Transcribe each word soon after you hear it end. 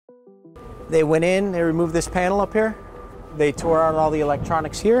They went in, they removed this panel up here. They tore out all the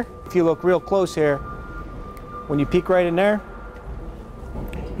electronics here. If you look real close here, when you peek right in there,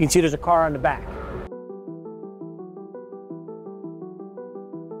 you can see there's a car on the back.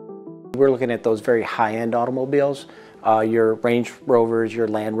 We're looking at those very high-end automobiles, your Range Rovers, your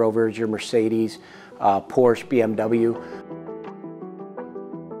Land Rovers, your Mercedes, Porsche, BMW.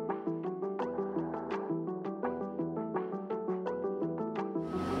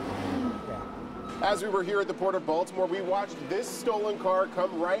 As we were here at the Port of Baltimore, we watched this stolen car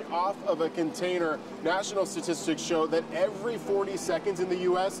come right off of a container. National statistics show that every 40 seconds in the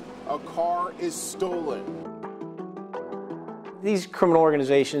U.S., a car is stolen. These criminal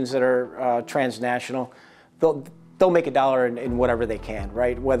organizations that are transnational, they'll make a dollar in whatever they can,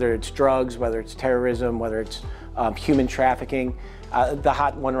 right? Whether it's drugs, whether it's terrorism, whether it's human trafficking. The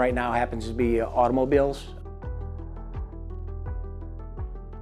hot one right now happens to be automobiles.